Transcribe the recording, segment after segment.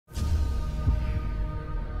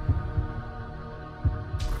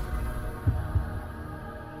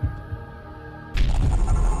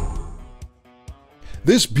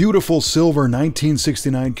This beautiful silver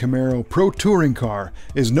 1969 Camaro Pro Touring car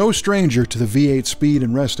is no stranger to the V8 Speed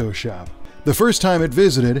and Resto shop. The first time it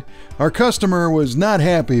visited, our customer was not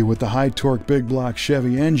happy with the high-torque Big Block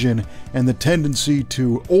Chevy engine and the tendency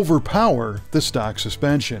to overpower the stock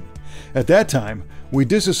suspension. At that time, we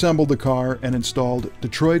disassembled the car and installed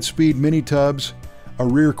Detroit Speed mini tubs, a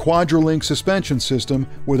rear quadrillink suspension system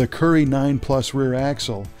with a Curry 9 Plus rear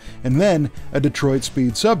axle, and then a Detroit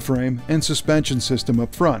Speed subframe and suspension system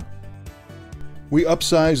up front. We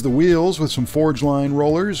upsized the wheels with some Forgeline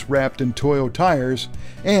rollers wrapped in Toyo Tires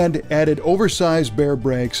and added oversized Baer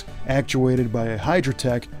brakes actuated by a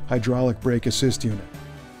HydraTech hydraulic brake assist unit.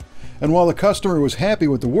 And while the customer was happy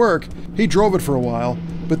with the work, he drove it for a while,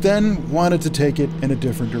 but then wanted to take it in a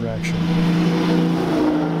different direction.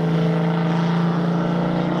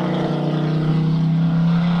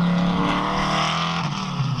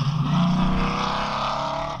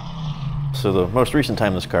 So the most recent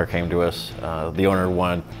time this car came to us, the owner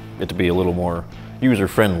wanted it to be a little more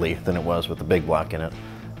user-friendly than it was with the Big Block in it.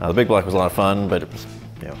 The Big Block was a lot of fun, but it was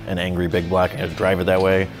an angry Big Block. I had to drive it that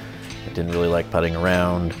way. It didn't really like putting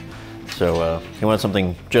around. So he wanted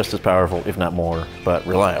something just as powerful, if not more, but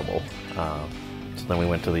reliable. So then we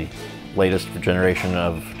went to the latest generation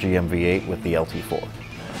of GM V8 with the LT4.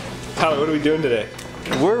 Howie, what are we doing today?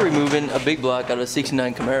 We're removing a Big Block out of a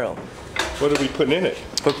 69 Camaro. What are we putting in it?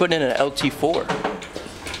 We're putting in an LT4.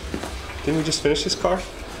 Didn't we just finish this car?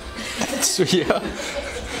 So, yeah,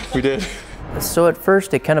 we did. So at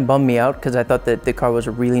first it kind of bummed me out because I thought that the car was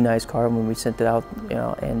a really nice car when we sent it out,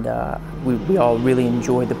 and we all really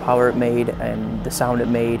enjoyed the power it made and the sound it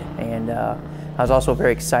made, and I was also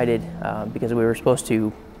very excited because we were supposed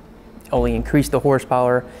to only increase the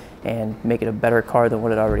horsepower and make it a better car than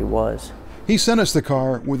what it already was. He sent us the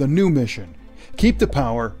car with a new mission. Keep the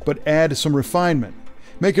power, but add some refinement.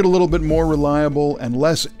 Make it a little bit more reliable and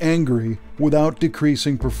less angry without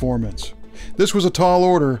decreasing performance. This was a tall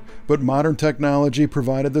order, but modern technology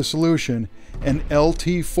provided the solution: an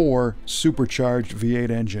LT4 Supercharged V8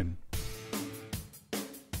 engine.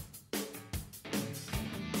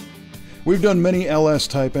 We've done many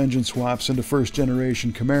LS-type engine swaps into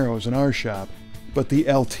first-generation Camaros in our shop, but the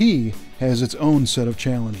LT has its own set of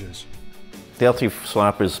challenges. The LT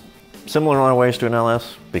swap is similar in a lot of ways to an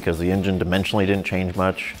LS because the engine dimensionally didn't change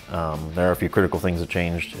much. There are a few critical things that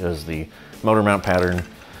changed, as the motor mount pattern,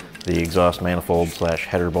 the exhaust manifold /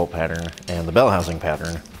 header bolt pattern, and the bell housing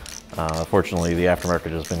pattern. Fortunately, the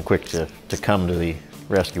aftermarket has been quick to come to the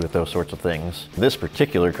rescue with those sorts of things. This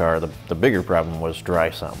particular car, the bigger problem was dry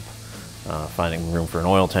sump. Finding room for an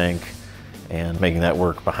oil tank and making that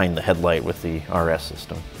work behind the headlight with the RS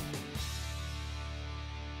system.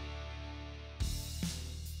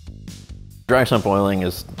 Dry sump oiling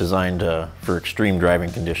is designed for extreme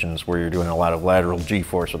driving conditions where you're doing a lot of lateral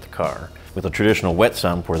G-force with the car. With a traditional wet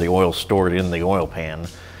sump where the oil's stored in the oil pan,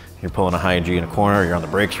 you're pulling a high G in a corner, you're on the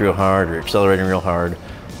brakes real hard, you're accelerating real hard,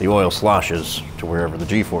 the oil sloshes to wherever the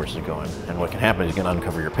G-force is going. And what can happen is you can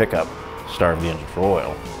uncover your pickup, starve the engine for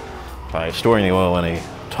oil. By storing the oil in a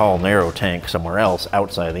tall, narrow tank somewhere else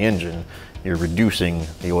outside the engine, you're reducing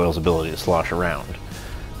the oil's ability to slosh around.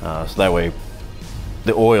 So that way,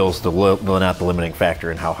 the oil's not the limiting factor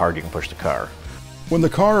in how hard you can push the car. When the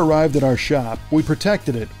car arrived at our shop, we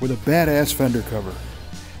protected it with a badass fender cover.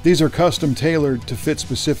 These are custom tailored to fit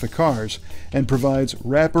specific cars and provides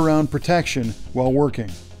wraparound protection while working.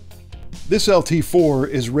 This LT4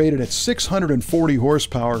 is rated at 640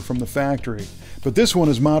 horsepower from the factory, but this one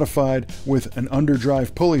is modified with an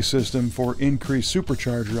underdrive pulley system for increased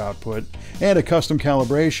supercharger output and a custom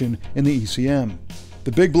calibration in the ECM.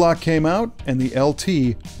 The Big Block came out and the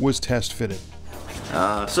LT was test fitted.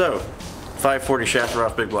 So 540 shaft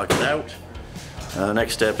off, Big Block is out.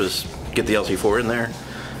 Next step is get the LT4 in there.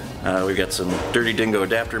 We've got some dirty dingo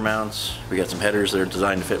adapter mounts. We got some headers that are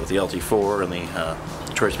designed to fit with the LT4 and the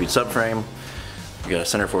Detroit Speed subframe. We got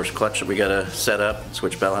a Centerforce clutch that we got to set up,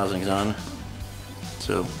 switch bell housings on.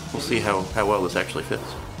 So we'll see how well this actually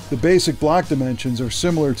fits. The basic block dimensions are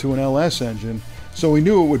similar to an LS engine, so we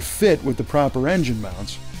knew it would fit with the proper engine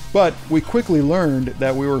mounts. But we quickly learned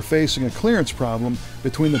that we were facing a clearance problem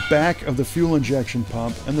between the back of the fuel injection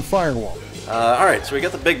pump and the firewall. Alright, so we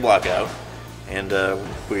got the Big Block out, and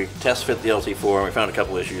we test fit the LT4, and we found a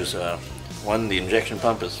couple issues. One, the injection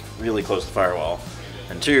pump is really close to the firewall,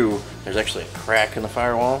 and two, there's actually a crack in the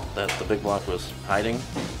firewall that the Big Block was hiding.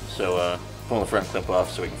 So pulling the front clip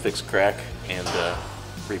off so we can fix the crack and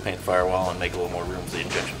repaint the firewall and make a little more room for the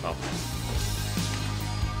injection pump.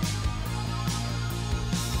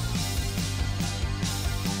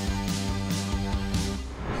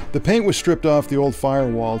 The paint was stripped off the old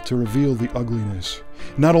firewall to reveal the ugliness.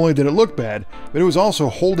 Not only did it look bad, but it was also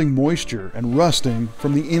holding moisture and rusting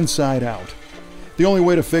from the inside out. The only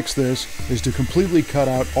way to fix this is to completely cut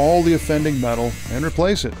out all the offending metal and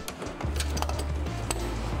replace it.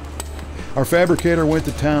 Our fabricator went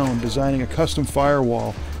to town designing a custom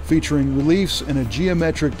firewall featuring reliefs in a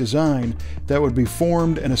geometric design that would be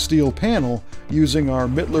formed in a steel panel using our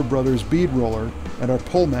Mittler Brothers bead roller and our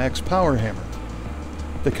Pullmax power hammer.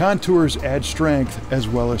 The contours add strength as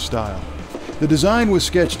well as style. The design was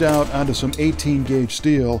sketched out onto some 18-gauge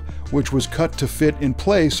steel, which was cut to fit in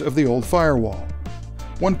place of the old firewall.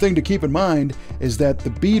 One thing to keep in mind is that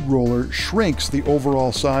the bead roller shrinks the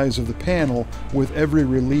overall size of the panel with every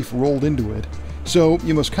relief rolled into it, so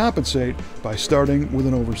you must compensate by starting with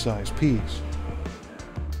an oversized piece.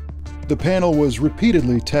 The panel was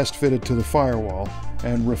repeatedly test-fitted to the firewall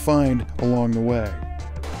and refined along the way.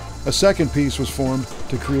 A second piece was formed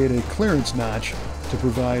to create a clearance notch to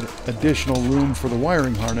provide additional room for the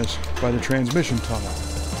wiring harness by the transmission tunnel.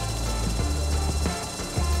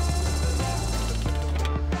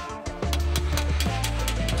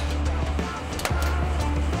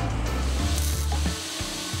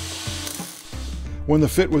 When the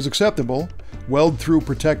fit was acceptable, weld-through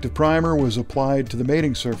protective primer was applied to the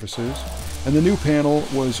mating surfaces, and the new panel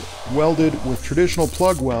was welded with traditional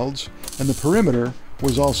plug welds, and the perimeter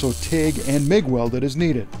was also TIG and MIG welded as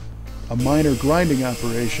needed. A minor grinding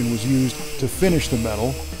operation was used to finish the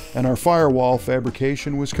metal, and our firewall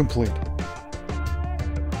fabrication was complete.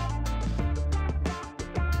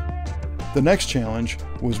 The next challenge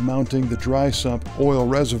was mounting the Dry Sump oil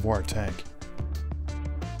reservoir tank.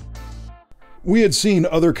 We had seen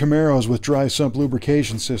other Camaros with Dry Sump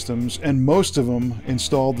lubrication systems, and most of them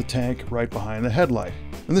installed the tank right behind the headlight.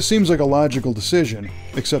 And this seems like a logical decision,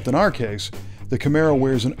 except in our case, the Camaro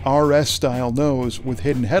wears an RS-style nose with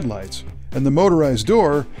hidden headlights, and the motorized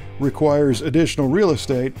door requires additional real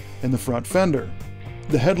estate in the front fender.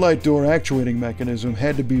 The headlight door actuating mechanism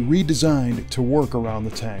had to be redesigned to work around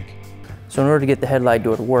the tank. So in order to get the headlight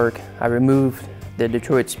door to work, I removed the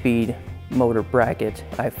Detroit Speed motor bracket.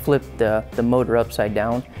 I flipped the motor upside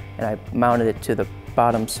down and I mounted it to the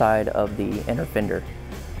bottom side of the inner fender,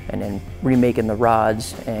 and then remaking the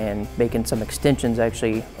rods and making some extensions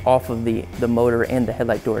actually off of the motor and the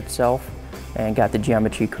headlight door itself, and got the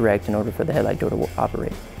geometry correct in order for the headlight door to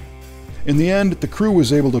operate. In the end, the crew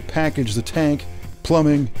was able to package the tank,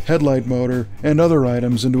 plumbing, headlight motor, and other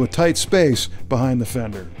items into a tight space behind the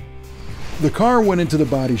fender. The car went into the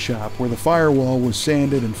body shop where the firewall was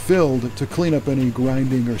sanded and filled to clean up any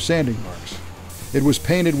grinding or sanding marks. It was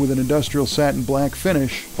painted with an industrial satin black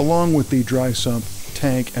finish along with the Dry Sump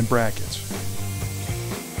tank and brackets.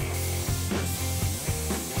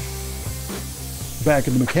 Back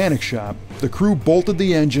in the mechanic shop, the crew bolted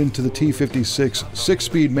the engine to the T56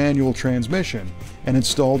 6-speed manual transmission and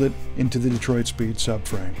installed it into the Detroit Speed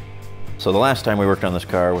subframe. So the last time we worked on this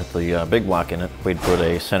car with the big block in it, we'd put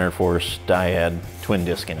a Centerforce DYAD twin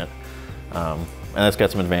disc in it. And that's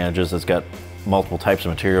got some advantages. It's got multiple types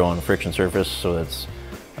of material on the friction surface, so it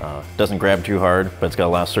doesn't grab too hard, but it's got a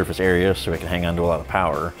lot of surface area, so it can hang on to a lot of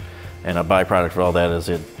power. And a byproduct of all that is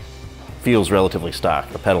it feels relatively stock.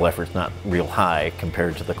 The pedal effort's not real high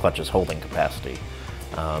compared to the clutch's holding capacity.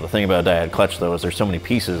 The thing about a DYAD clutch, though, is there's so many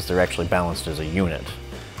pieces, they're actually balanced as a unit.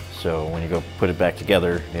 So when you go put it back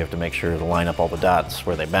together, you have to make sure to line up all the dots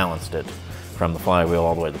where they balanced it from the flywheel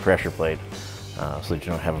all the way to the pressure plate, so that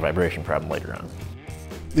you don't have a vibration problem later on.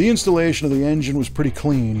 The installation of the engine was pretty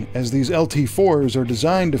clean, as these LT4s are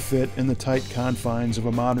designed to fit in the tight confines of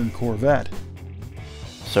a modern Corvette.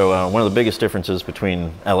 So one of the biggest differences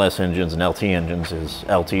between LS engines and LT engines is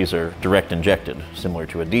LTs are direct injected, similar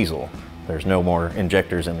to a diesel. There's no more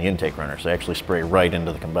injectors in the intake runner, so they actually spray right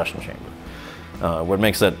into the combustion chamber. What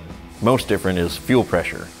makes that most different is fuel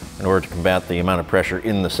pressure. In order to combat the amount of pressure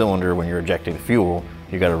in the cylinder when you're ejecting fuel,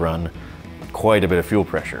 you got to run quite a bit of fuel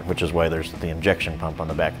pressure, which is why there's the injection pump on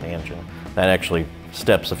the back of the engine. That actually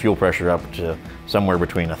steps the fuel pressure up to somewhere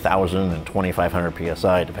between 1,000 and 2,500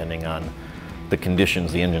 psi, depending on the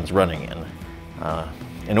conditions the engine's running in.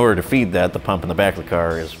 In order to feed that, the pump in the back of the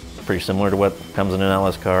car is pretty similar to what comes in an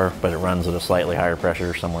LS car, but it runs at a slightly higher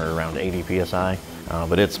pressure, somewhere around 80 psi.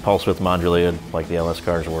 But it's pulse width modulated like the LS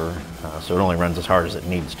cars were, so it only runs as hard as it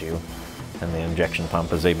needs to. And the injection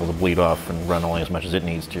pump is able to bleed off and run only as much as it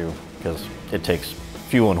needs to, because it takes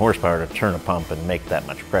fuel and horsepower to turn a pump and make that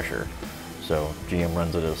much pressure. So GM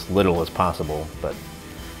runs it as little as possible, but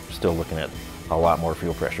still looking at a lot more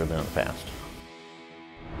fuel pressure than in the past.